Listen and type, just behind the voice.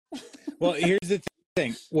Well, here's the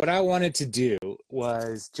thing. What I wanted to do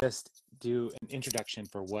was just do an introduction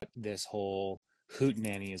for what this whole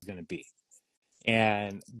hootenanny is going to be,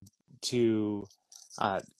 and to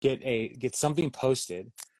get something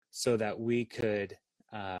posted so that we could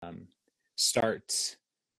start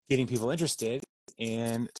getting people interested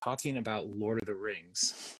in talking about Lord of the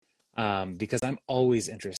Rings, because I'm always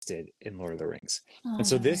interested in Lord of the Rings. And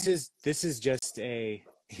so this is just a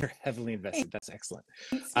you're heavily invested. That's excellent.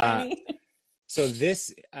 Thanks, Uh, Marnie. so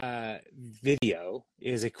this video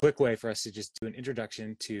is a quick way for us to just do an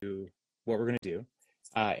introduction to what we're going to do,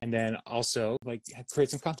 and then also like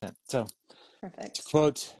create some content. So Perfect.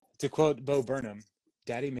 to quote Bo Burnham,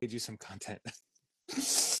 "Daddy made you some content."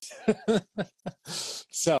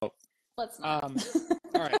 So Let's not.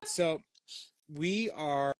 all right. So we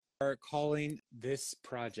are calling this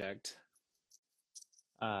project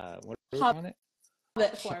what are we calling it?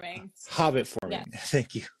 Hobbit forming. Hobbit forming. Yes.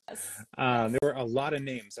 Thank you. Yes. There were a lot of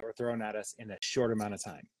names that were thrown at us in a short amount of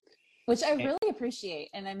time, Which I really appreciate,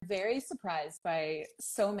 and I'm very surprised by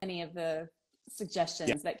so many of the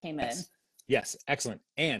suggestions that came in. Yes, excellent.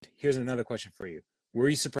 And here's another question for you. Were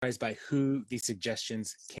you surprised by who these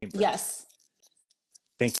suggestions came from? Yes.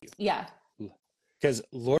 Thank you. Yeah. Because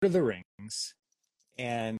Lord of the Rings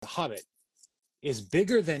and The Hobbit is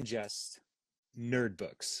bigger than just nerd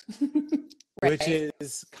books, Right. which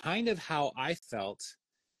is kind of how I felt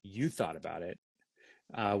you thought about it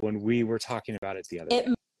when we were talking about it the other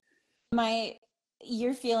day.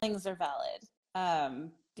 Your feelings are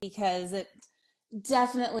valid, because it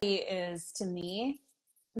definitely is, to me,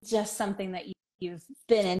 just something that you've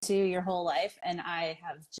been into your whole life, and I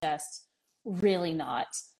have just really not.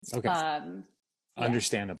 Okay.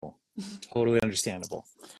 Understandable. Totally understandable.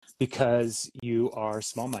 Because you are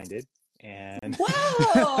small-minded and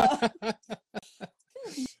Wow.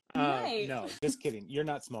 Nice. No, just kidding. You're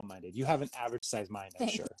not small-minded. You have an average-sized mind, I'm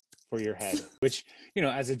Thanks. sure, for your head, which,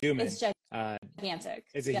 as a Dooman, It's gigantic.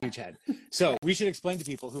 it's a huge head. So we should explain to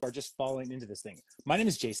people who are just falling into this thing. My name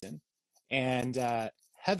is Jason, and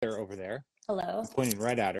Heather over there, Hello. I'm pointing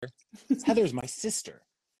right at her. Heather's my sister.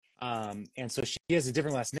 And so she has a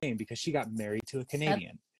different last name because she got married to a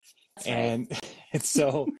Canadian. That's and right.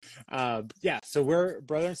 So so we're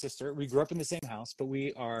brother and sister. We grew up in the same house, but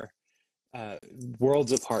we are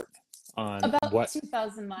worlds apart on about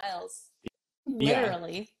 2,000 miles,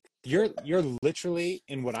 literally. You're literally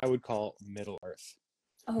in what I would call Middle Earth.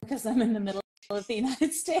 Oh, because I'm in the middle of the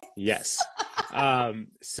United States. Yes.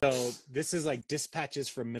 So this is like dispatches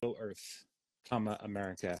from Middle Earth, comma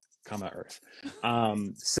America, comma Earth.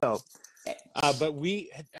 But we,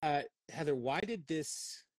 Heather, why did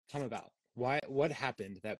this come about? What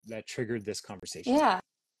happened that triggered this conversation? Yeah.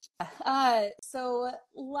 So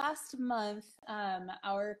last month,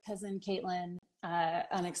 our cousin Caitlin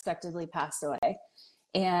unexpectedly passed away,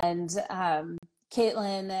 and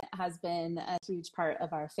Caitlin has been a huge part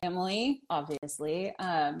of our family, obviously,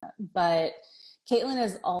 but Caitlin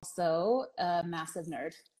is also a massive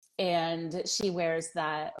nerd, and she wore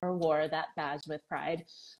that badge with pride.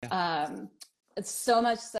 It's so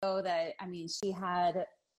much so that, she had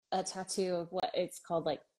a tattoo of what it's called,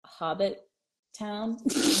 like Hobbit Town.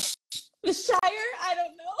 The Shire? I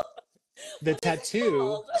don't know. The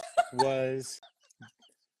tattoo was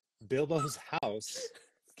Bilbo's house.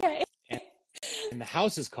 Okay. And the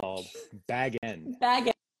house is called Bag End.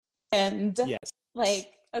 Bag End. Yes.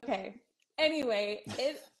 Like, okay. Anyway,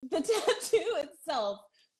 the tattoo itself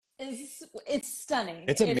it's stunning.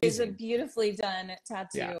 It's amazing. It is a beautifully done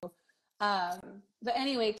tattoo. Yeah. But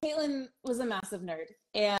anyway, Caitlin was a massive nerd,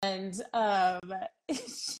 and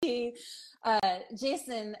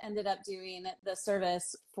Jason ended up doing the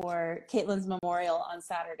service for Caitlin's memorial on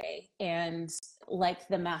Saturday, and like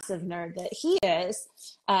the massive nerd that he is,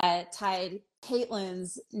 tied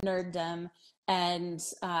Caitlin's nerddom and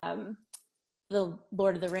the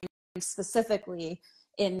Lord of the Rings specifically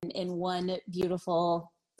in one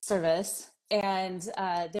beautiful service. And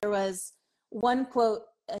there was one quote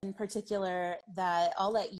in particular that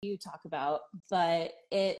I'll let you talk about, but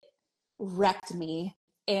it wrecked me.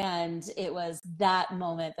 And it was that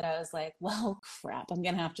moment that I was like, well, crap, I'm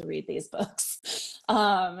going to have to read these books.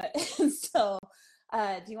 So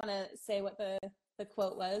do you want to say what the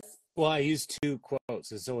quote was? Well, I used two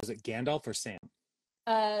quotes. So was it Gandalf or Sam?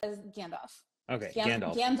 Gandalf. Okay,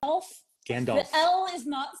 Gandalf. Gandalf. The L is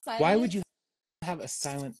not silent. Why would you have a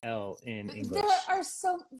silent L in English?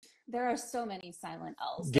 There are so many silent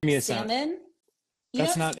L's. Give me a salmon.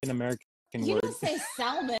 That's not an American word. You don't say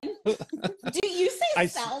salmon. Do you say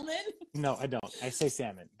salmon? No, I don't. I say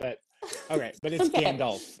salmon. But okay, but it's okay.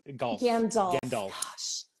 Gandalf. Gandalf. Gandalf.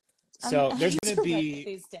 Gosh. So I there's need going to to write be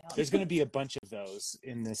these down. there's going to be a bunch of those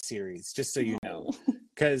in this series, just so you know. No.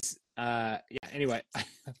 Because yeah. Anyway, I'm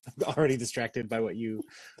already distracted by what you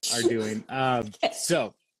are doing.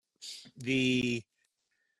 So the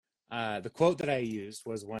quote that I used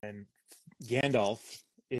was when Gandalf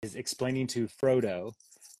is explaining to Frodo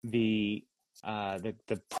the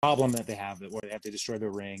problem that they have, where they have to destroy the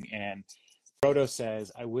ring, and Frodo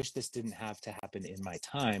says, "I wish this didn't have to happen in my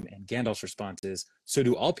time." And Gandalf's response is, "So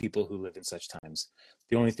do all people who live in such times.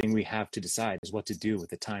 The only thing we have to decide is what to do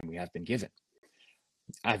with the time we have been given."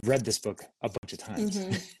 I've read this book a bunch of times.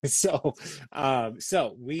 Mm-hmm. So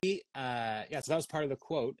we, so that was part of the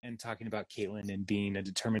quote, and talking about Caitlin and being a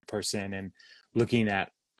determined person, and looking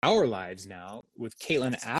at our lives now with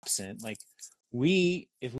Caitlin absent, like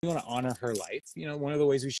if we want to honor her life, one of the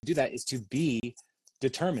ways we should do that is to be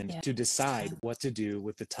determined to decide what to do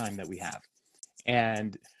with the time that we have.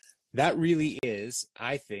 And that really is,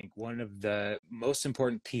 I think, one of the most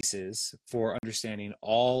important pieces for understanding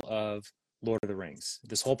all of Lord of the Rings,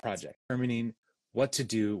 this whole project, determining what to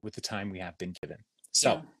do with the time we have been given.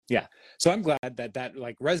 So, yeah. So I'm glad that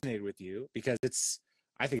like resonated with you, because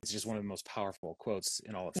I think it's just one of the most powerful quotes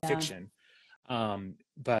in all of fiction.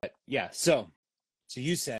 But yeah, so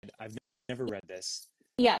you said, "I've never read this."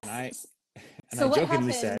 Yes. And I So what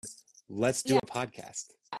jokingly happened, said, "Let's do a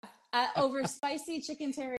podcast." over spicy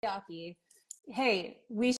chicken teriyaki. Hey,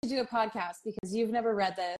 we should do a podcast because you've never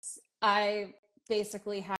read this. I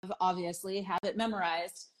basically obviously have it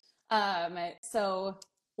memorized. So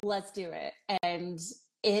let's do it. And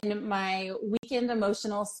in my weekend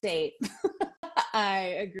emotional state,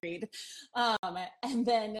 I agreed. And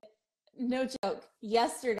then, no joke,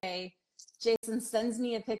 yesterday, Jason sends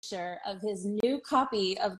me a picture of his new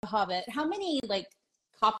copy of The Hobbit. How many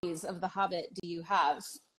copies of The Hobbit do you have?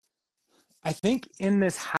 I think in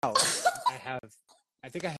this house, I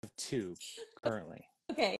think I have 2 currently.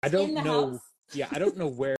 Okay. I don't know. House? Yeah, I don't know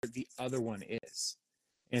where the other one is.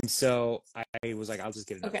 And so I was like, I'll just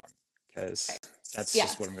get another one, because that's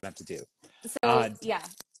just what I'm going to have to do. So,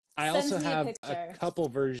 I also have a couple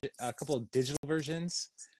of digital versions.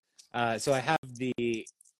 So I have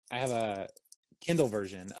a Kindle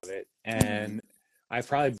version of it, and I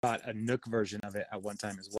probably bought a Nook version of it at one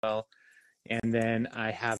time as well. And then I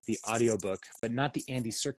have the audiobook, but not the Andy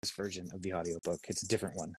Serkis version of the audiobook. It's a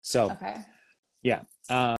different one. So, yeah.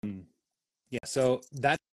 So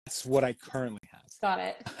that's what I currently have. Got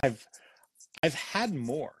it. I've had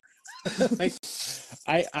more. Like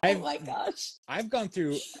oh my gosh. I've gone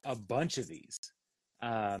through a bunch of these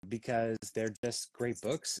because they're just great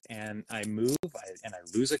books, and I move and I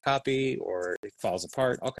lose a copy, or it falls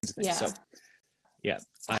apart, all kinds of things. So yeah,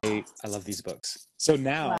 I love these books. So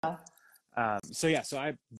now, so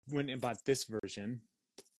I went and bought this version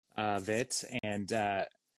of it, and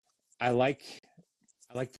I like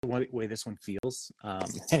the way this one feels.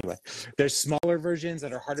 Anyway, there's smaller versions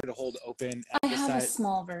that are harder to hold open. I have a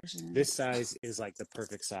small version. This size is like the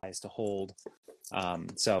perfect size to hold.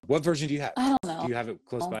 So what version do you have? I don't know. Do you have it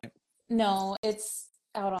close by? No, it's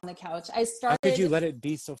out on the couch. How could you let it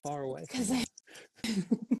be so far away? Because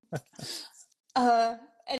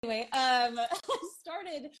anyway, I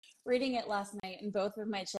started reading it last night, and both of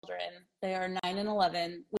my children, they are 9 and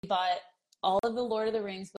 11. We bought all of the Lord of the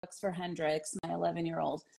Rings books for Hendrix, my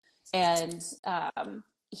 11-year-old, and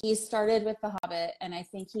he started with The Hobbit, and I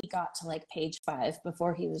think he got to like page 5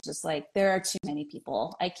 before he was just like, there are too many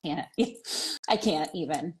people. I can't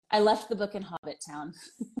even. I left the book in Hobbit Town.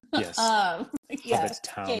 Yes. Hobbit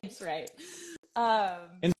Town. Gabe's right.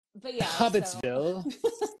 But yeah, Hobbitsville.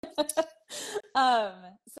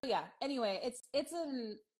 So yeah, anyway,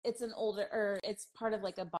 it's an older, or it's part of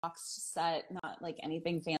like a box set, not like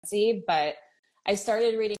anything fancy, but I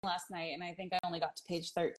started reading last night, and I think I only got to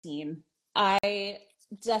page 13. I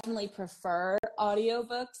definitely prefer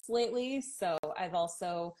audiobooks lately, so I've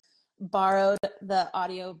also borrowed the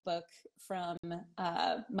audiobook from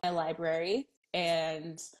my library,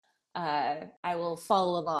 and I will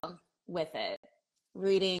follow along with it,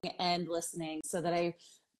 reading and listening, so that I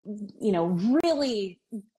really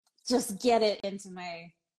just get it into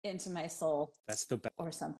my soul. That's the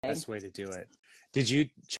best way to do it. Did you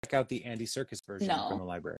check out the Andy Serkis version from the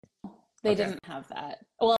library? They didn't have that.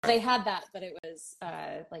 Well, they had that, but it was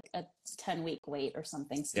like a 10-week wait or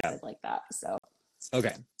something stupid like that. So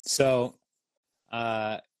so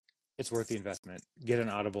it's worth the investment. Get an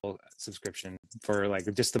Audible subscription for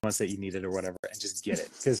like just the months that you need it or whatever, and just get it,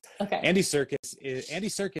 because Andy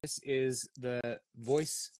Serkis is the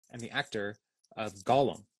voice and the actor of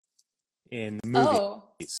Gollum in the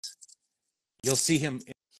movies. You'll see him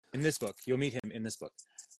in this book. You'll meet him in this book.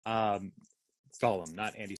 Gollum,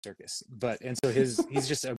 not Andy Serkis. But and so he's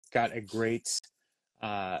just got a great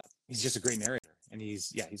he's just a great narrator, and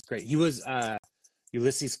he's great. He was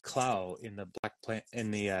Ulysses Klaue in the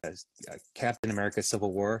Captain America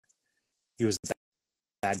Civil War. He was the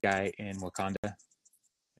bad guy in Wakanda.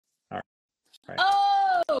 All right.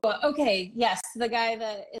 Oh, okay. Yes, the guy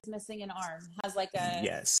that is missing an arm has like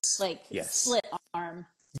a split arm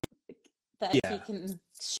that he can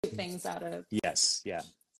shoot things out of. Yes, yeah.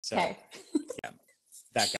 So, okay. Yeah,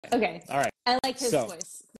 that guy. Okay. All right. I like his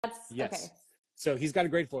voice. That's okay. So he's got a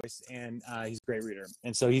great voice, and he's a great reader,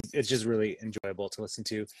 and so it's just really enjoyable to listen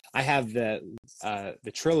to. I have the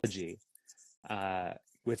trilogy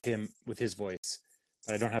with his voice,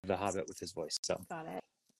 but I don't have the Hobbit with his voice. So got it.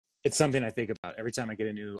 It's something I think about every time I get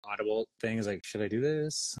a new Audible thing. Is like, should I do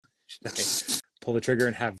this? Should I pull the trigger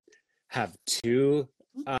and have two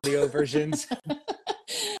audio versions?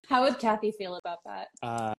 How would Kathy feel about that?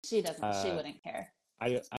 She doesn't. She wouldn't care.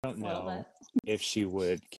 I don't know if she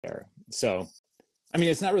would care. So, I mean,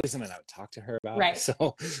 it's not really something I would talk to her about. Right.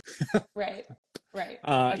 So, right.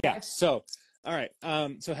 Okay. Yeah. So, all right.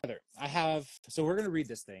 So Heather, so we're going to read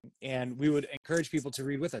this thing, and we would encourage people to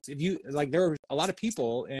read with us. If you like, there are a lot of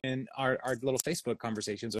people in our little Facebook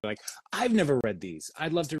conversations are like, I've never read these.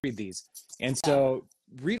 I'd love to read these. And so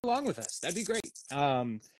read along with us. That'd be great.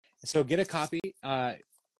 So get a copy. I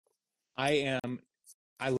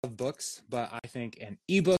love books, but I think an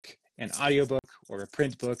ebook, an audiobook, or a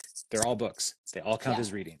print book, they're all books. They all count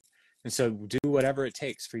as reading. And so do whatever it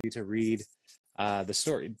takes for you to read the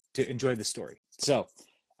story, to enjoy the story. So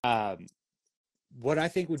what I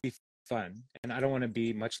think would be fun, and I don't want to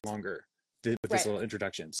be much longer with this little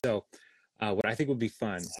introduction. So what I think would be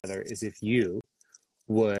fun, Heather, is if you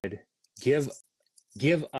would give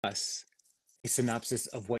us a synopsis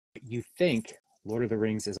of what you think Lord of the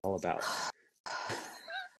Rings is all about.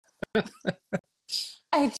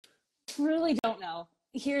 I truly don't know.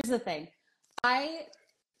 Here's the thing. I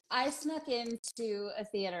snuck into a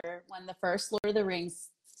theater when the first Lord of the Rings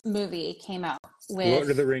movie came out. With Lord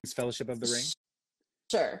of the Rings, Fellowship of the Ring?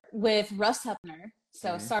 Sure. With Russ Hepner.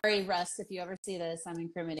 So sorry, Russ, if you ever see this, I'm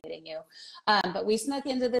incriminating you. But we snuck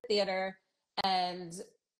into the theater and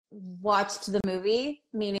watched the movie,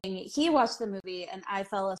 meaning he watched the movie and I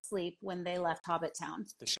fell asleep when they left Hobbit Town.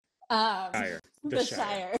 The Shire. The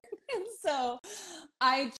Shire. And so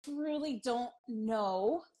I truly don't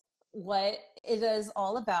know what it is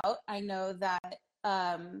all about. I know that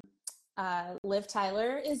Liv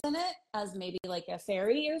Tyler is in it as maybe like a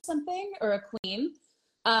fairy or something, or a queen.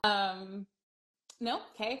 No,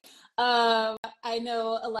 okay. I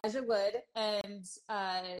know Elijah Wood and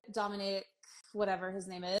Dominic, whatever his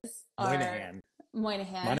name is,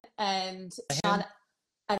 Moynihan, and Sean.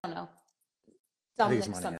 I don't know.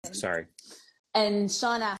 Dominic something. Sorry. And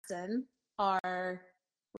Sean Astin are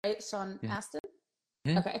right. Sean Astin.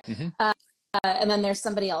 Mm-hmm. Okay. Mm-hmm. And then there's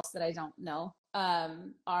somebody else that I don't know.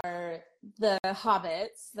 Are the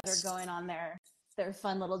hobbits that are going on their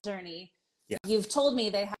fun little journey. Yeah. You've told me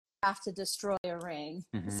they have to destroy a ring.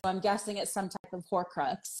 So I'm guessing it's some type of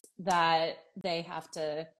Horcrux that they have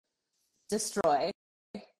to destroy.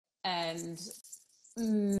 And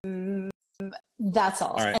that's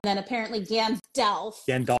all. Right. And then apparently Gandalf.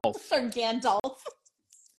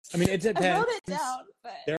 I mean, it depends. I wrote it down.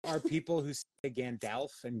 But... There are people who say Gandalf,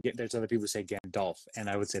 and there's other people who say Gandalf, and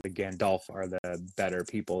I would say the Gandalf are the better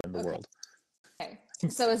people in the world. Okay.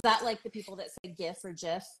 So is that like the people that say GIF or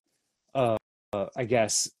GIF? I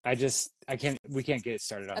guess. We can't get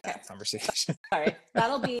started on that conversation. Sorry.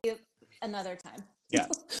 That'll be another time. Yeah.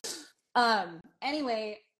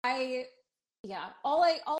 Anyway, all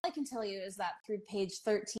I can tell you is that through page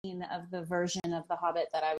 13 of the version of The Hobbit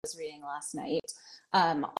that I was reading last night,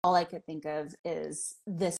 all I could think of is,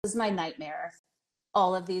 this is my nightmare.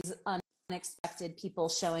 All of these unexpected people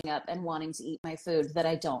showing up and wanting to eat my food that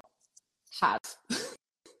I don't have.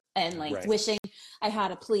 And wishing I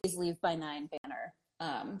had a please leave by 9 banner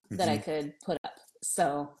that I could put up.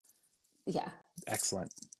 So, yeah.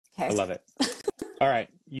 Excellent. Okay. I love it. All right.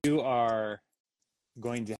 You are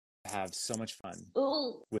going to have so much fun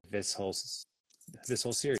with this whole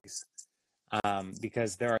series,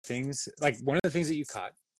 because there are things, like one of the things that you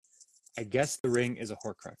caught, I guess the ring is a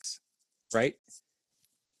Horcrux, right?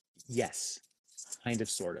 Yes, kind of,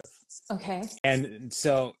 sort of. Okay. And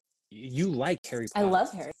so you like Harry Potter. I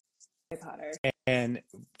love Harry Potter. And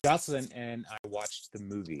Jocelyn and I watched the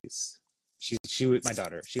movies. She would, my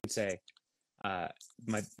daughter, she would say,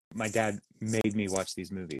 my dad made me watch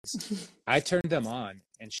these movies. I turned them on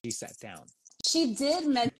and she sat down. She did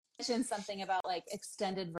mention something about like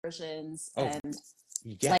extended versions and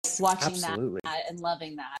like Yes, watching absolutely. that and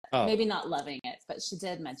loving that. Oh, Maybe not loving it, but she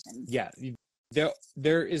did mention. yeah.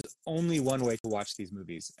 There is only one way to watch these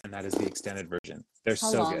movies, and that is the extended version. They're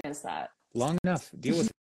How so long good. is that? Long enough. Deal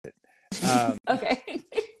with it. Um, Okay.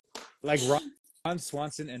 like Ron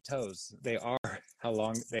Swanson and Toes, they are how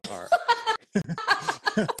long they are.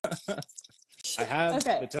 I have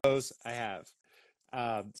Okay. the toes. I have.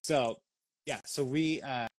 So yeah, so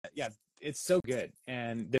yeah, it's so good,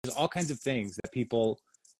 and there's all kinds of things that people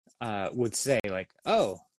would say, like,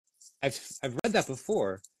 oh, I've read that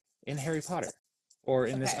before in Harry Potter or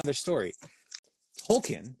in this Okay. other story.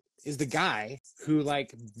 Tolkien is the guy who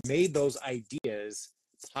like made those ideas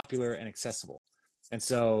popular and accessible, and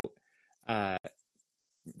so uh,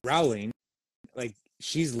 Rowling, like,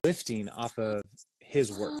 she's lifting off of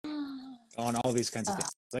his work on all these kinds of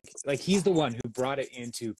things. Like he's the one who brought it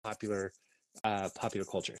into popular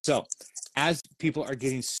culture. So as people are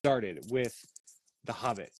getting started with The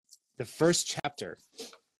Hobbit, the first chapter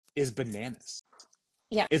is bananas.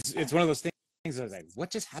 Yeah. It's one of those things I was like,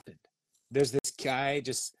 what just happened? There's this guy,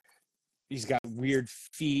 just he's got weird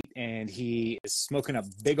feet and he is smoking a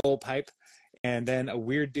big old pipe, and then a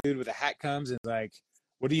weird dude with a hat comes and is like,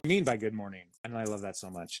 what do you mean by good morning? And I love that so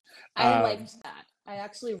much. I liked that. I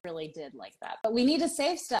actually really did like that. But we need to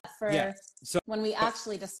save stuff Yeah. for So when we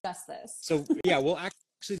actually discuss this. So yeah, we'll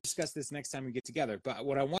actually discuss this next time we get together. But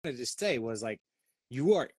what I wanted to say was, like,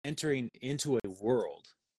 you are entering into a world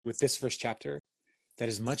with this first chapter that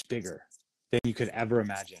is much bigger than you could ever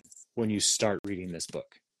imagine when you start reading this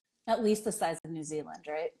book. At least the size of New Zealand,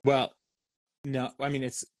 right? Well, no, I mean,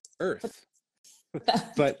 it's Earth,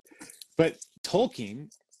 but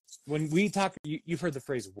Tolkien, when we talk, you've heard the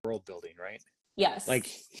phrase world building, right? Yes. Like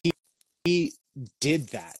he did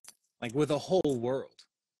that, like, with a whole world.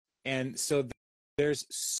 And so there's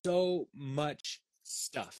so much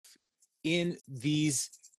stuff in these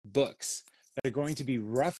books that are going to be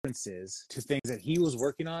references to things that he was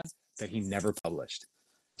working on that he never published.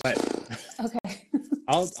 But okay.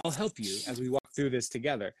 I'll help you as we walk through this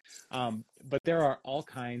together. But there are all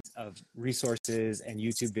kinds of resources and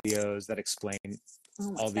YouTube videos that explain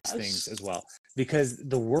all these things as well, because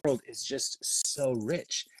the world is just so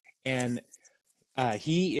rich. And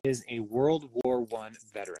he is a World War I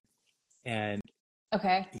veteran. And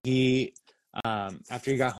okay. he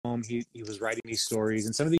after he got home, he was writing these stories,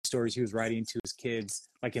 and some of these stories he was writing to his kids,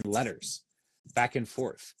 like, in letters back and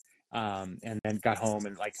forth, and then got home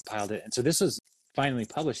and like compiled it. And so this was finally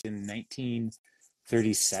published in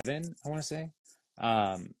 1937, I want to say.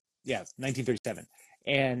 Yeah, 1937.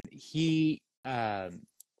 And he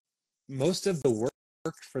most of the work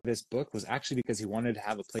for this book was actually because he wanted to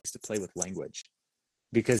have a place to play with language,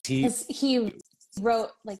 because he wrote,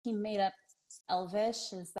 like, he made up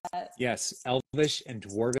Elvish. Is that? Yes, Elvish and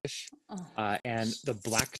Dwarvish, and the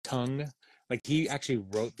Black Tongue. Like, he actually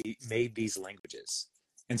made these languages,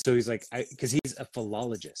 and so he's like, because he's a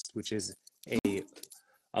philologist, which is a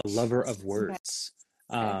lover of words.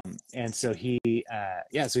 Okay. And so he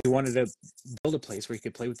wanted to build a place where he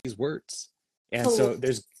could play with these words, and so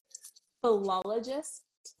there's philologist,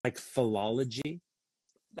 like philology.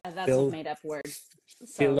 That's a made up word.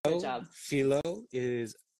 So good job. Philo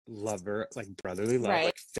is lover, like brotherly love, right.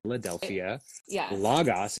 like Philadelphia. Yeah.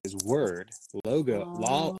 Logos is word.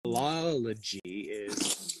 Lology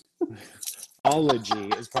is ology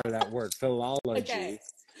is part of that word. Philology. Okay.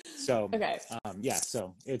 So yeah,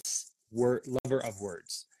 so it's lover of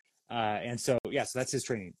words. And so yeah, so that's his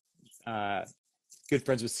training. Good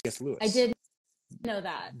friends with C.S. Lewis. I did know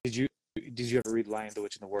that. Did you ever read Lion, the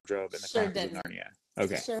Witch, and the Wardrobe and the Chronicles of Narnia?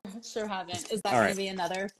 Okay. Sure haven't. Is that going to be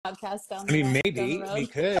another podcast down the road? I mean, maybe we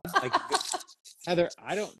could. Like, Heather,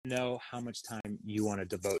 I don't know how much time you want to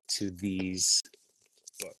devote to these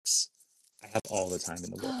books. I have all the time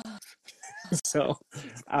in the world. So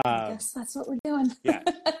I guess that's what we're doing. Yeah,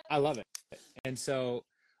 I love it. And so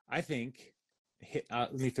I think,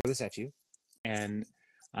 let me throw this at you, and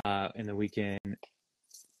then we can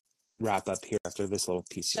wrap up here after this little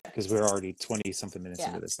piece, because we're already 20-something minutes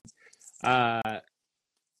into this thing.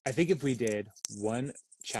 I think if we did one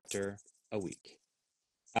chapter a week.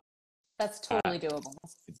 That's totally doable.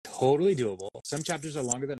 Totally doable. Some chapters are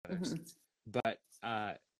longer than others, but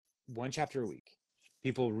one chapter a week.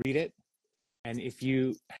 People read it, and if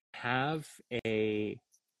you have a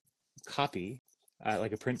copy,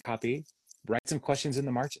 like a print copy, write some questions in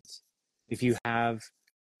the margins. If you have,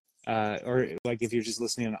 or like if you're just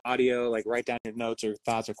listening on audio, like write down your notes or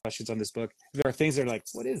thoughts or questions on this book. There are things that are like,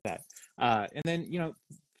 what is that? And then,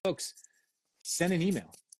 folks, send an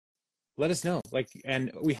email. Let us know. Like,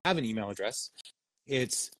 and we have an email address.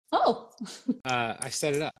 It's I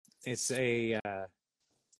set it up. It's a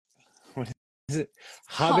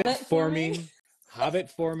Hobbit forming?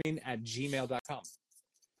 hobbitforming@gmail.com.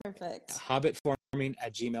 Perfect.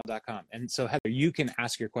 hobbitforming@gmail.com. And so, Heather, you can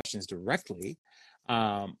ask your questions directly,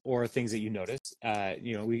 or things that you notice,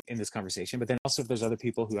 we in this conversation. But then also, if there's other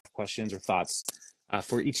people who have questions or thoughts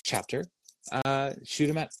for each chapter, shoot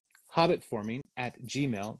them at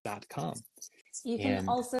hobbitforming@gmail.com. You can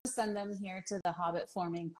also send them here to the Hobbit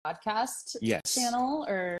Forming podcast channel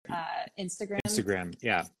or Instagram.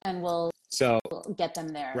 Yeah. And we'll get them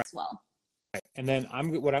there as well. Right. And then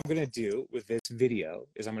what I'm going to do with this video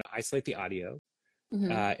is I'm going to isolate the audio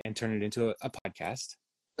and turn it into a podcast.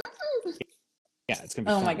 Yeah, it's going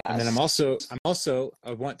to be fun. My gosh. And then I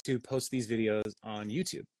want to post these videos on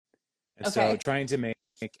YouTube. And so trying to make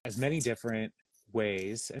as many different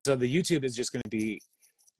ways. And so the YouTube is just going to be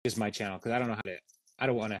just my channel, because I don't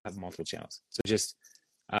want to have multiple channels. So just,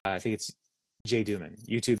 I think it's Jay Duman,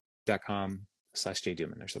 youtube.com/Jay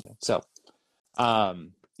Duman or something. So,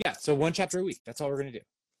 so one chapter a week. That's all we're going to do.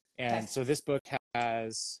 And so this book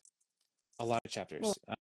has a lot of chapters.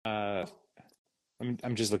 I'm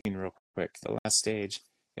just looking real quick. The last stage,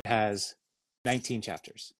 it has 19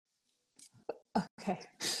 chapters. Okay.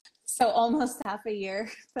 So almost half a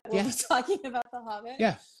year that we'll be talking about The Hobbit.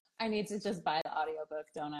 Yeah. I need to just buy the audiobook,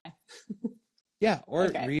 don't I? Yeah, or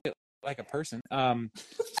read it like a person. But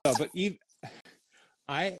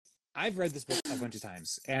I've read this book a bunch of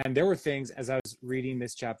times, and there were things as I was reading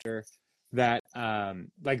this chapter that,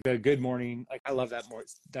 like the good morning, like I love that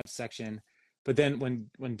section. But then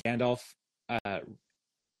when Gandalf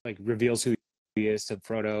like reveals who he is to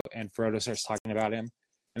Frodo, and Frodo starts talking about him,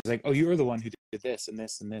 and it's like, oh, you were the one who did this and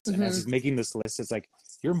this and this. And as he's making this list, it's like,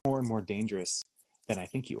 you're more and more dangerous than I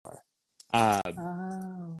think you are.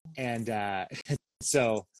 And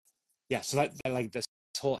so that like this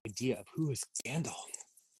whole idea of who is Gandalf.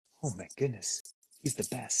 Oh my goodness, he's the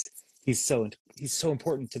best. He's so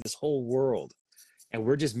important to this whole world, and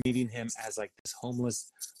we're just meeting him as like this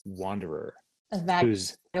homeless wanderer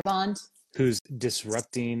who's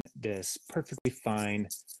disrupting this perfectly fine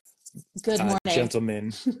good morning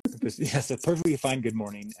gentleman. Yes, a perfectly fine good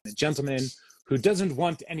morning, and a gentleman who doesn't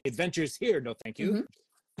want any adventures here. No, thank you.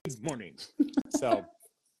 Good morning. So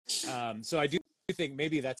I do think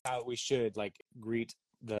maybe that's how we should like greet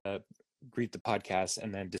the podcast,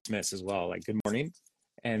 and then dismiss as well. Like, good morning,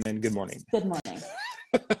 and then good morning. Good morning.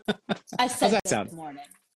 I said How's that good sound? morning.